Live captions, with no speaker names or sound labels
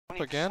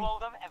Again? Slow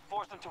them and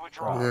force them to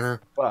withdraw. Yeah.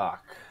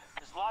 Fuck.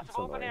 There's lots of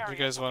open areas. You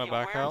guys want to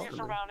back out? Your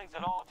surroundings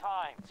at all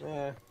times.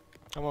 Yeah.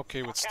 I'm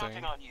okay with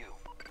staying. Counting on you.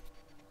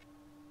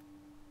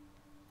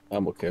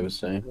 I'm okay with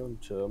staying. I'm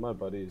chill, my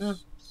buddies. Yeah,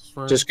 it's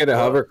fine. Just get a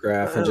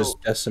hovercraft and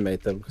just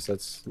decimate them, because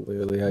that's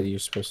literally how you're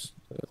supposed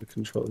to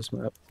control this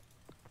map.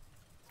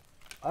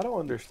 I don't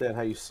understand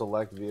how you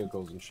select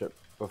vehicles and shit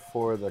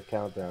before the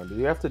countdown. Do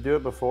you have to do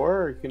it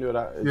before, or you can do it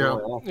after? Yeah.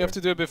 You have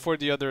to do it before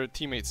the other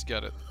teammates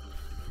get it.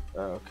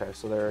 Oh, okay,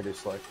 so they're already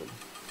selected.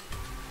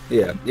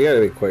 Yeah, you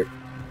gotta be quick.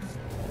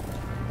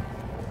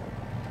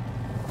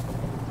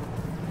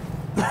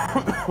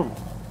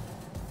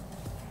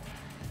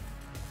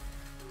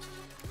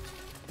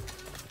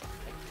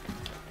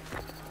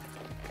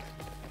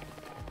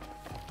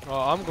 Well,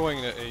 I'm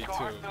going to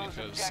A2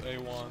 because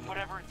A1.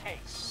 Whatever it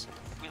takes.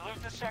 We lose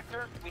the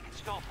sector, we can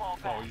still fall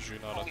back. Oh, usually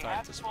not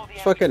attack this one.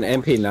 Fucking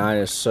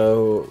MP9 is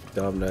so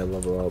dumb to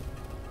level up.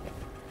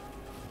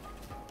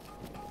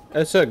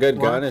 It's a good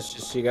gun, it's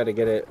just you gotta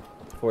get it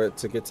for it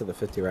to get to the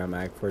 50 round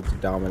mag for it to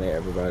dominate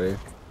everybody.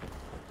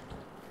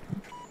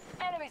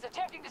 Enemies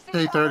attempting to see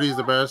K30 is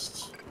the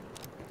best.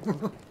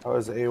 How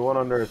is A1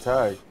 under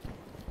attack?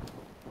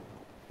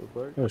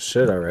 Oh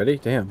shit already?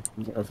 Damn.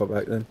 I fell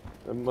back then.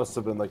 It must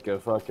have been like a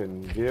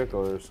fucking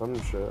vehicle or some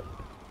shit.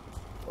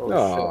 Oh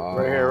Aww, shit.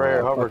 Right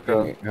here,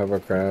 hovercraft.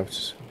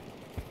 Hovercrafts.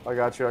 I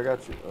got you.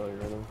 Oh,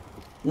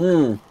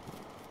 you're right.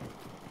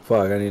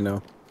 Fuck, I didn't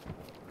know.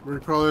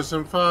 Recrawlers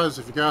M5s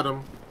if you got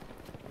them.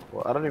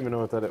 Well, I don't even know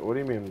what that is. What do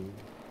you mean?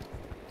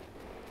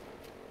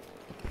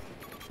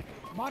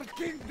 I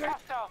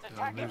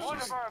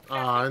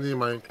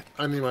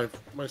need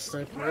my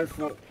sniper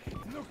rifle.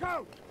 Look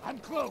out! I'm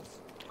close.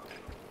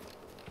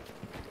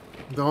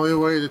 The only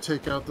way to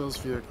take out those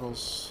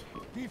vehicles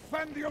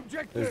Defend the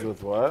objective. Is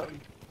with what?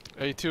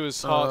 A2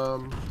 is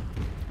hot.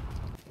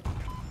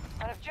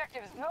 An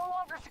objective is no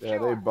longer secure. Yeah,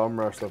 they bum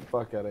rush the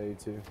fuck out of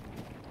A2.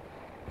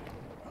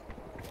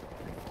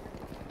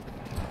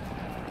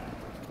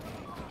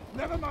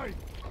 Never mind.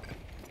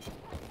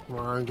 Come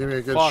on, give me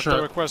a good Fuck, shot.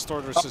 the request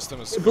order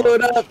system is Blow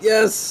it up,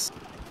 yes!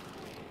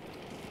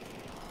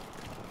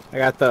 I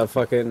got the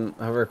fucking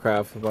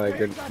hovercraft with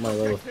my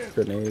little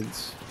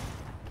grenades.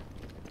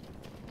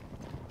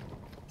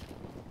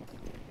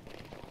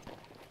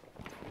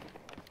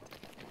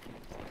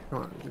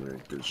 Come on, give me a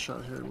good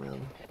shot here, man.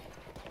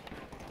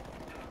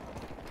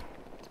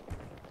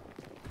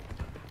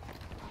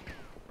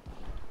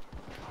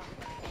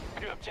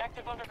 New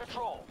objective under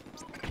control.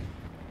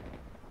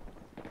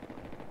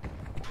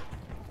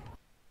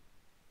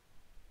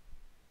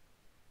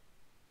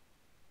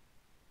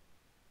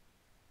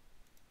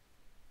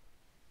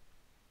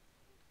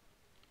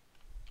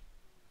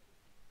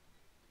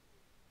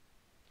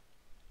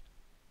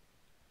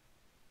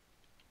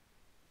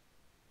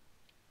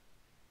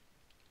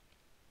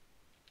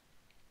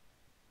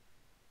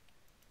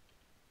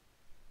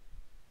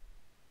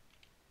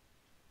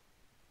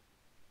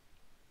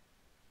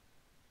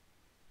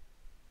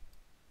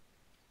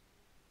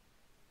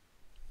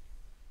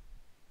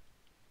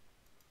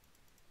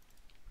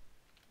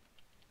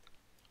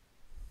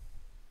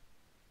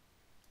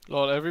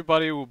 Lord,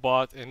 everybody who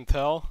bought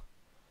Intel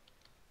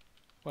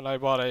when I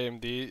bought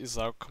AMD is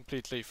now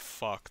completely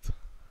fucked.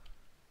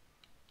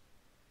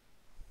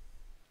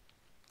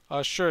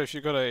 Sure, if you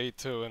go to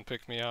A2 and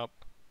pick me up.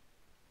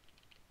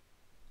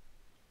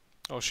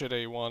 Oh shit,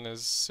 A1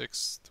 is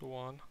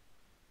 6-1.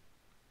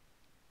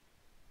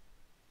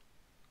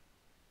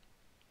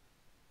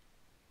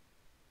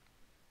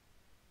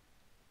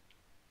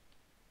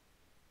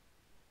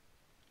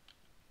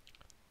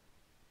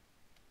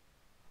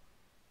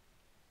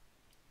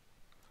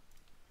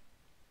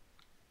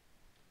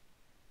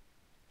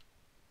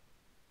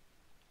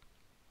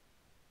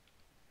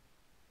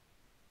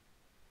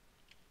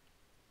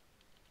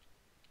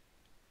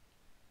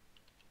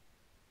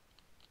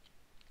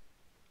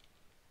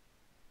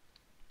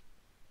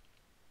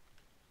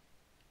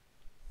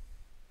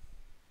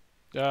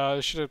 Yeah, I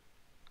should have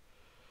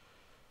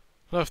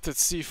left at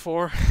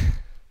C4.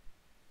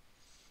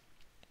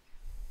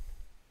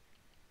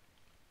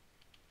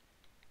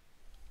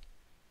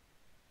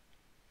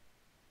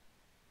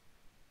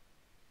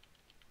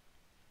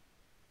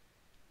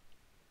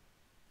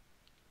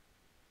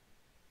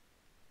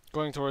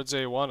 Going towards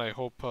A1, I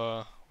hope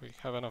we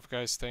have enough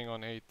guys staying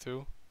on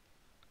A2.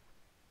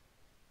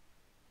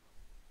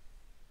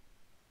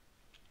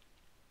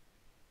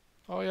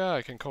 Oh yeah,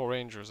 I can call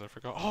Rangers, I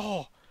forgot.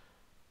 Oh!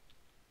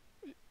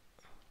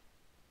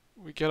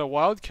 We get a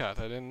Wildcat,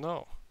 I didn't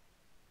know.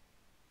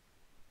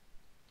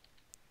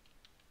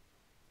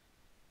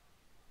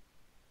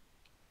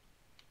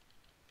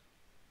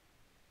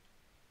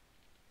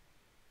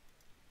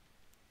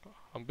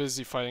 I'm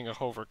busy fighting a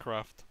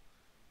hovercraft.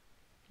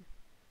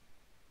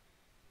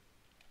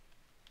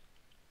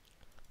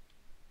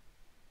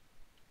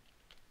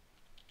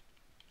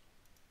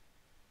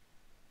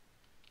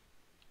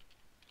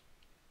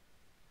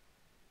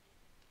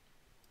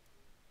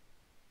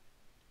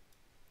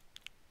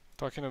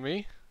 Talking to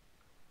me?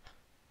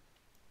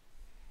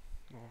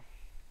 Oh.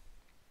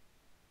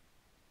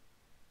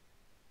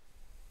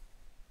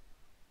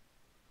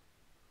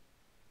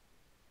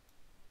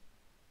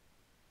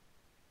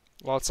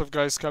 Lots of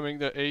guys coming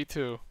to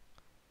A2.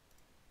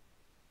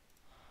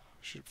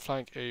 Should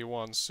flank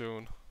A1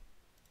 soon.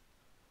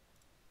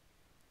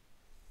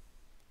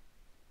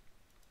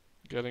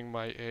 Getting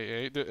my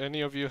AA. Do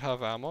any of you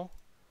have ammo?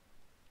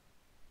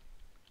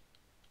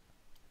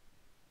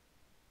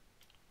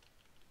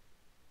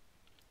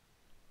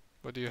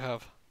 What do you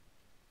have?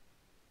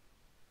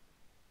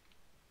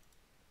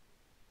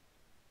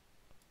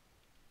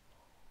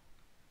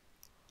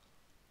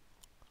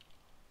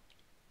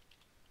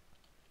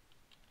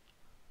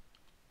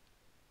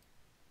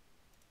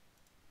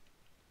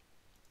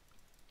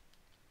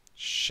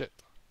 Shit.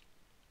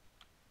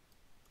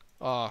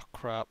 Ah,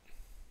 crap.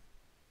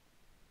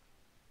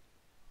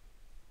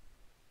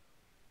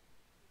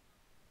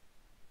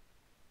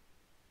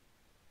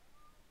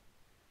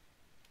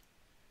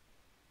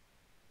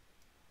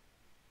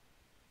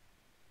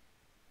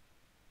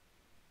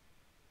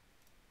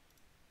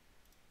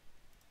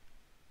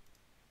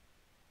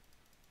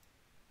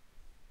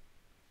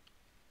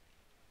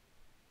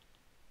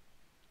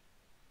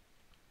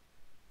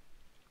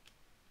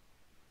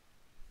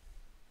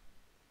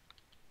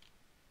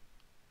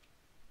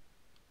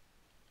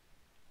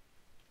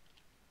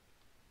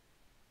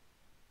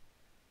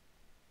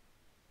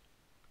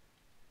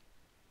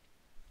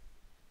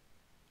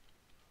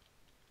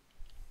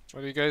 What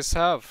do you guys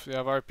have? You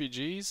have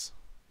RPGs?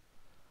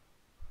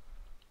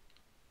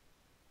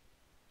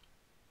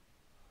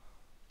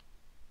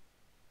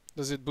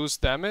 Does it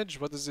boost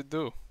damage? What does it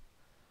do?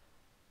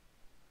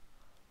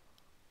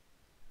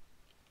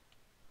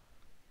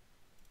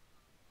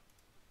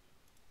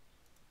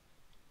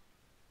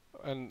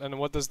 And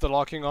what does the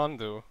locking on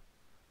do?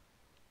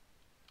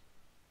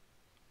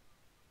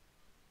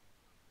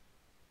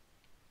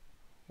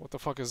 What the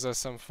fuck is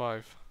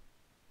SM5?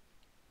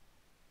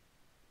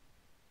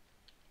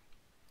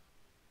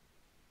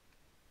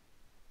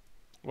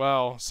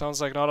 Wow,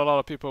 sounds like not a lot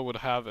of people would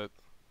have it.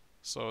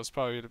 So it's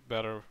probably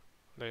better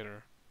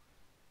later.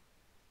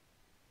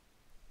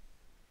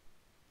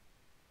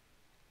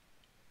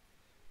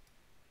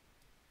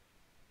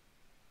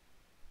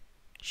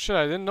 Shit,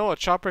 I didn't know a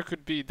chopper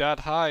could be that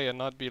high and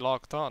not be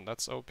locked on.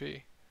 That's OP.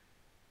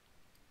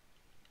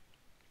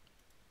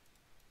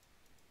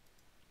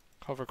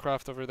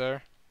 Hovercraft over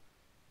there.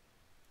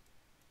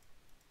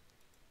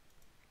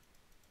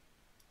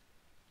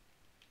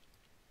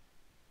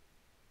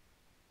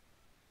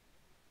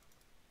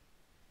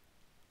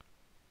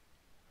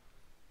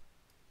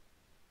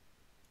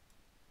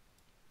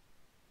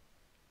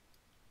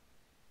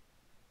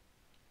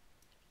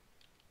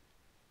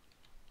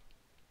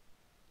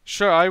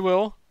 Sure, I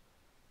will.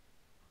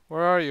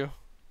 Where are you? Are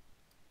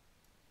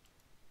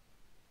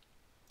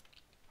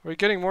we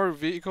getting more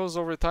vehicles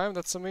over time?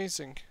 That's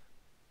amazing.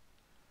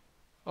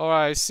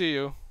 Alright, I see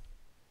you.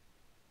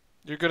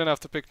 You're good enough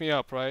to pick me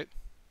up, right?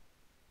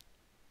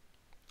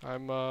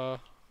 I'm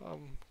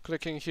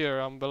clicking here.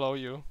 I'm below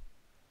you.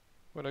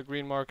 With a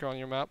green marker on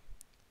your map.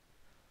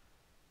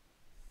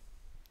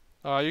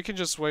 You can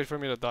just wait for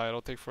me to die.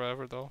 It'll take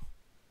forever though.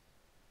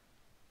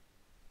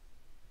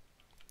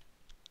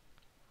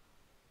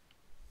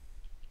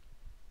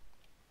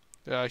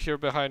 Yeah, here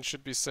behind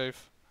should be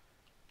safe.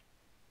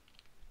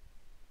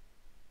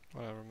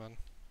 Whatever, man.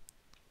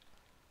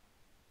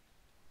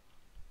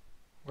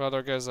 What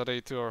other guys at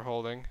A2 are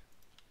holding?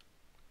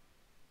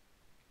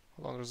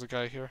 Hold on, there's a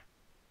guy here.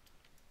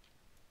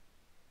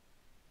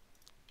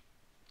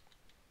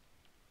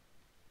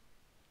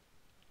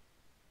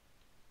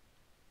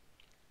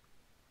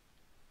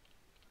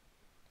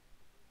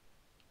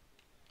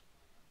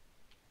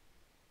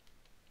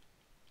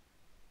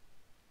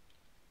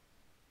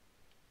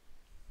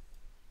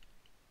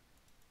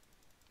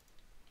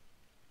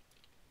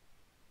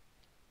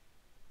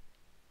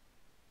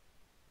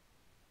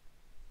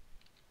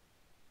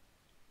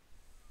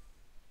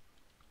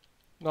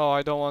 No,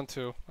 I don't want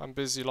to. I'm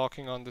busy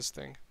locking on this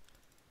thing.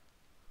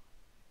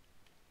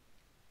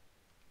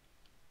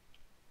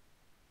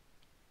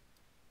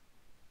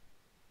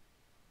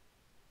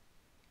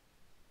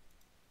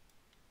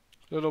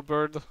 Little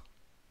bird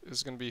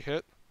is gonna be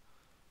hit,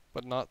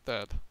 but not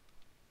dead.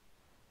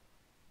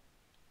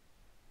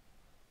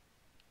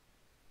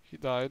 He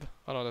died.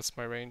 Oh no, that's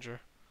my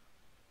ranger.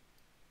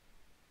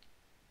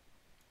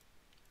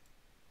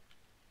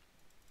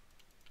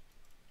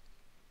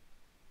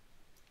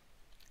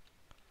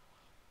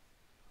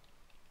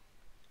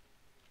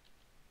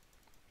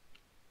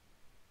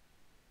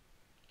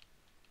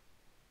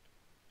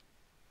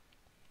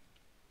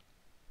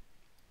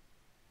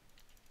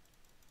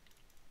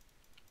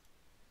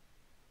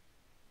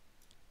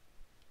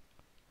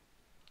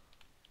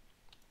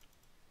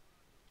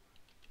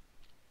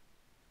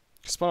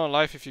 Spawn on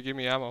life if you give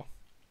me ammo.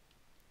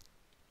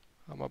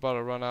 I'm about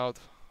to run out.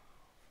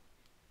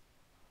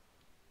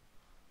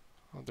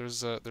 Oh,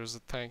 there's a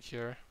tank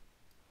here.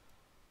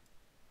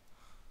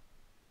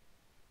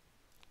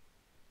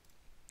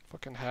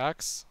 Fucking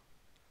hacks.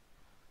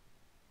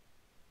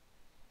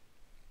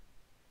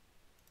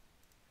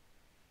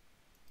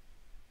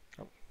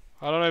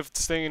 I don't know if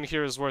staying in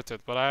here is worth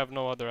it, but I have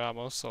no other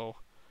ammo, so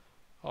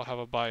I'll have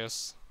a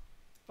bias.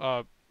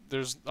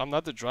 I'm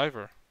not the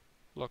driver.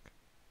 Look.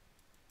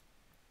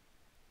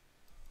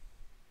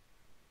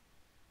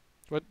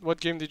 What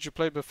game did you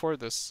play before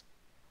this?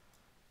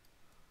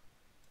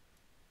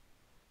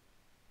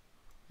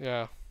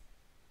 Yeah.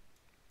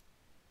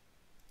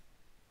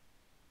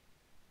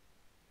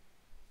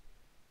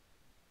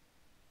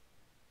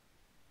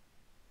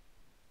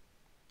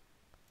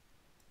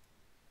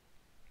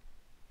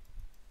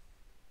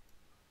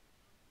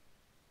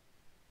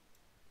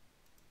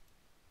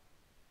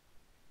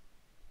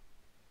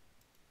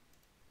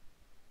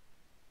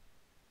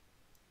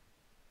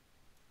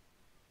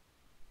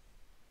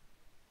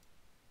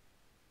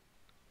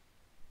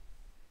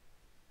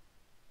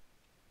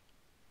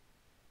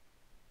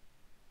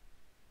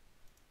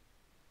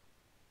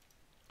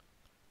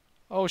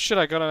 Oh shit,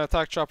 I got an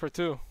attack chopper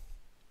too.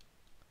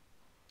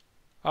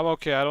 I'm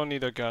okay, I don't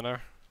need a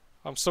gunner.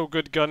 I'm so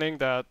good gunning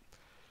that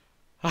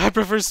I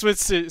prefer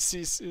switching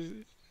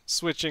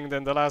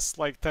than the last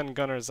like 10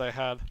 gunners I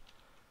had.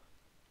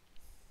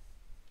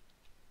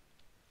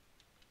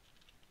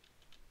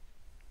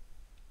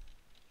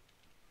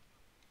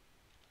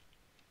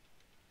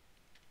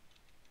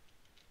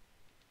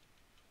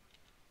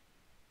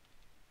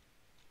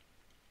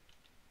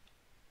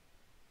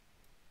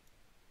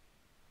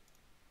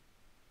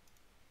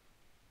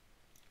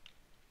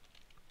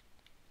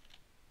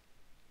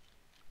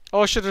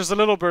 Oh shit, there's a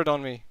little bird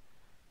on me.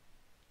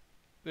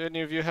 Do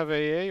any of you have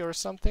AA or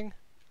something?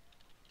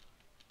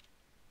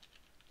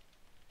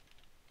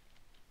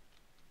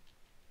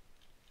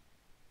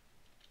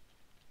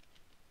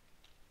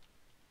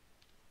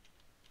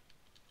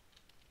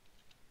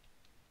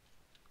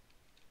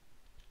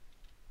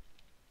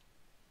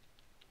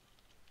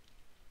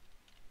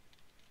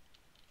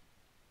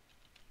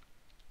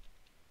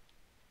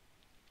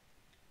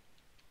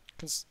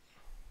 Cause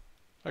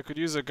I could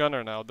use a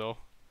gunner now though.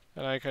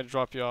 And I can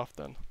drop you off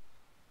then.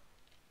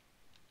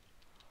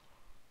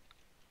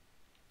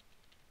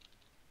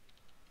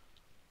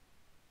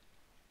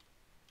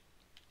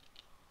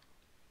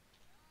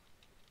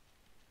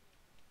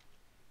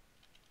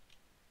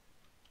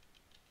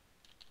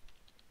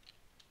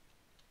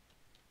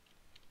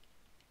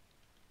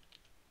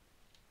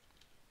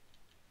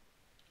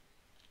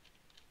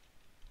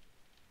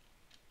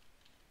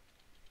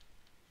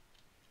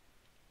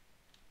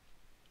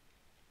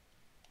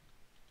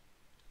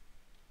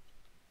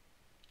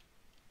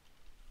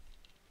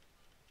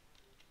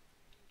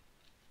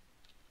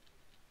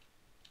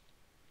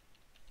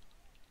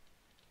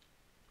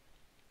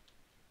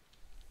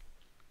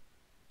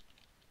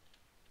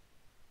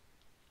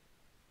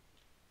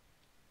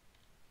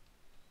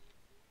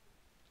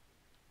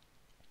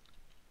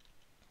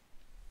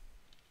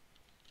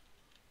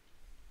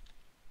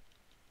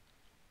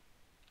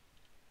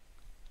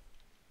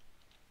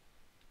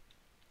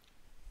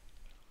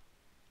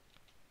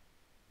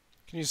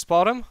 Can you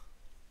spot him?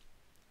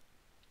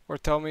 Or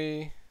tell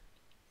me...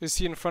 Is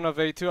he in front of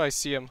A2? I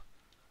see him.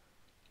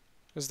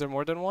 Is there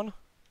more than one?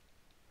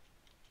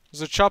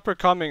 There's a chopper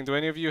coming. Do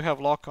any of you have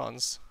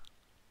lock-ons?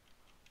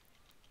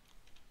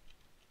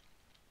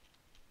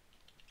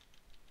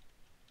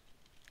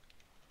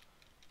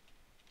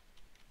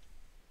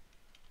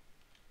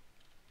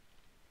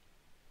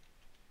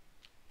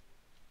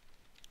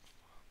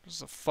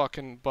 There's a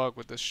fucking bug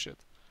with this shit.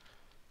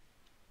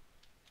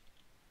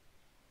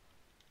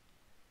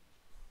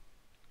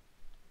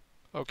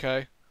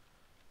 Okay.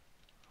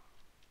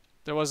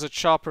 There was a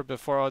chopper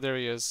before. Oh, there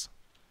he is.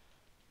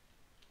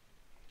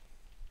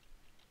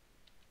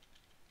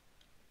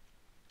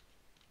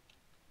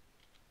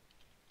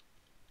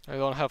 I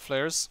don't have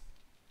flares,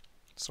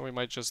 so we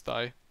might just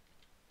die.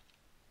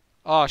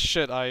 Ah,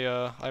 shit,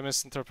 I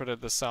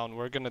misinterpreted the sound.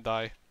 We're gonna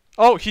die.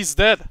 Oh, he's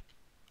dead!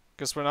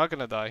 Guess we're not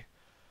gonna die.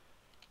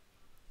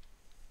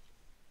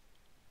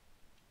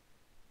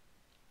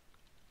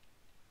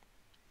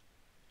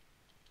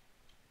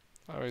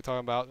 What are we talking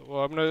about?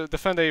 Well, I'm gonna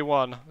defend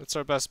A1. It's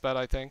our best bet,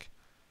 I think.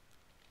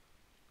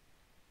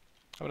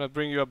 I'm gonna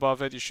bring you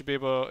above it. You should be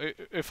able...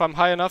 If I'm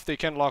high enough, they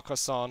can lock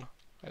us on.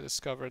 I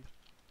discovered.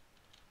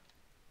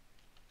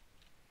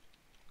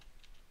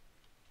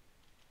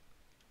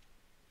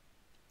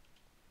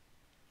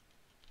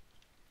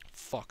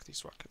 Fuck,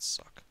 these rockets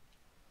suck.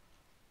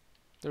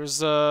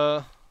 There's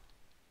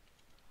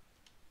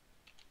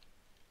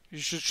You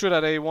should shoot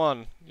at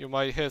A1. You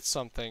might hit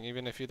something,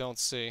 even if you don't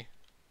see.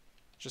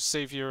 Just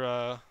save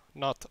your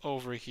not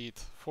overheat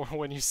for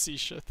when you see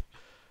shit.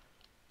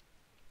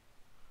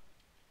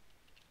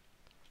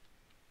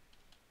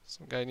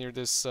 Some guy near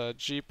this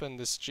jeep and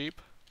this jeep.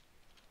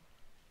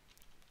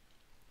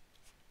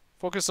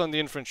 Focus on the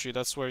infantry,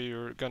 that's where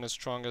your gun is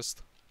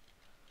strongest.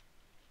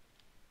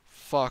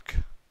 Fuck.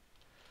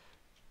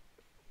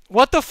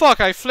 What the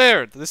fuck? I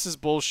flared! This is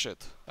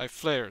bullshit. I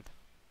flared.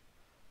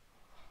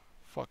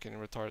 Fucking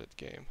retarded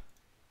game.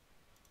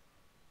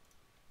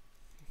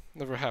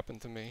 Never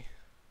happened to me.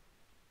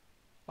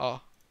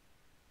 Oh.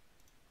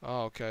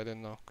 Oh, okay, I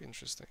didn't know.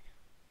 Interesting.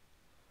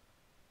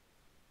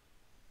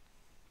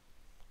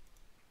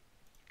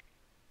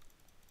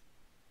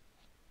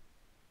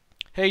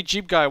 Hey, Hey,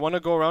 Jeep guy, wanna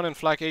go around and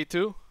flag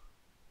A2?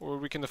 Or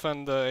we can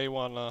defend the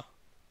A1,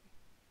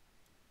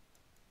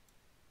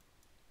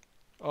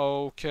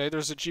 Okay,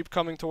 there's a Jeep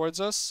coming towards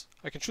us.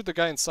 I can shoot the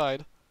guy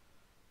inside.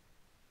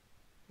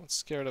 I'm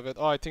scared of it.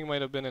 Oh, I think it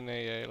might have been an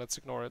AA. Let's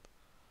ignore it.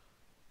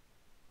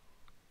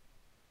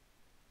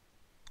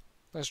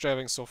 Nice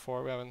driving so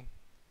far. We haven't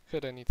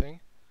hit anything.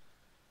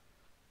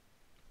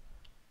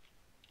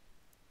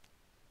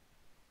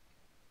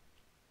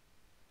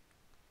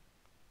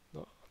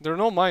 No. There are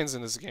no mines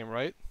in this game,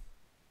 right?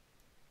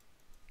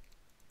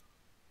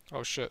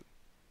 Oh shit.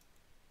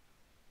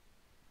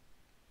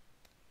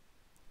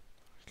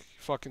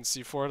 Fucking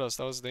C4'd us.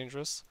 That was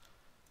dangerous.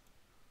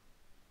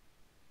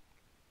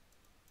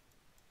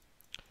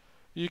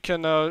 You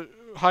can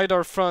hide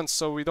our front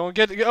so we don't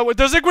get. Oh,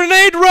 there's a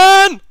grenade!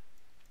 Run!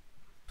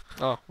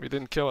 Oh, we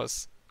didn't kill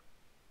us.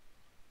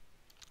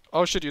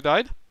 Oh shit, you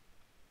died?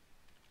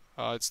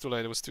 It's too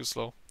late. It was too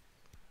slow.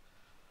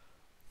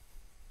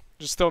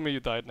 Just tell me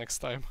you died next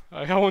time.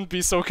 I won't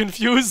be so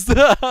confused.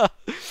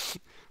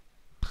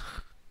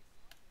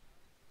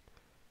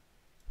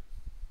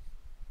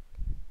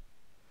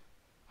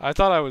 I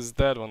thought I was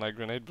dead when that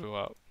grenade blew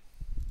out.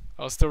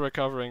 I was still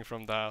recovering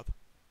from that.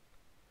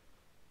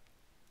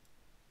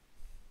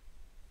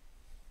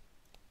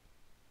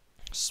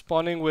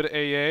 Spawning with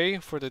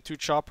AA for the 2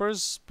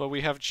 choppers, but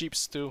we have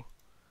jeeps too.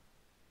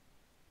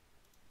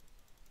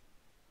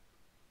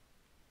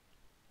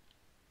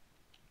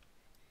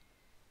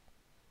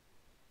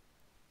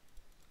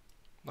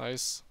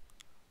 Nice.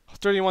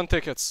 31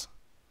 tickets.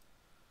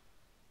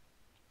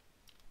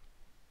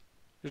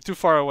 You're too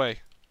far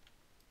away.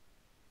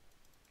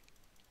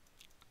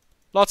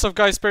 Lots of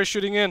guys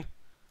parachuting in.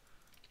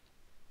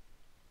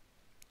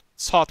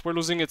 It's hot, we're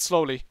losing it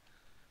slowly.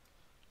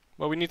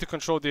 But we need to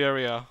control the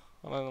area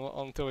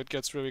until it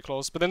gets really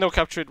close. But then they'll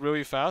capture it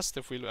really fast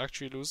if we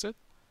actually lose it.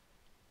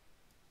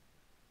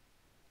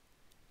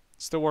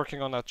 Still working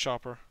on that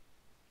chopper.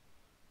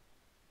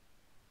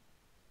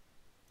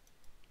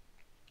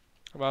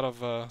 I'm out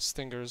of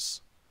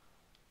stingers.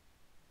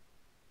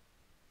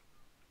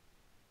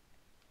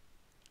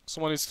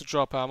 Someone needs to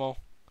drop ammo.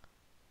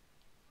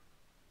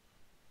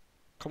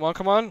 Come on,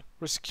 come on.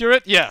 We secure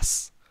it?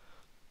 Yes!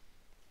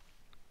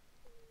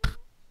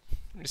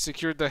 We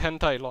secured the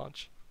hentai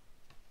launch.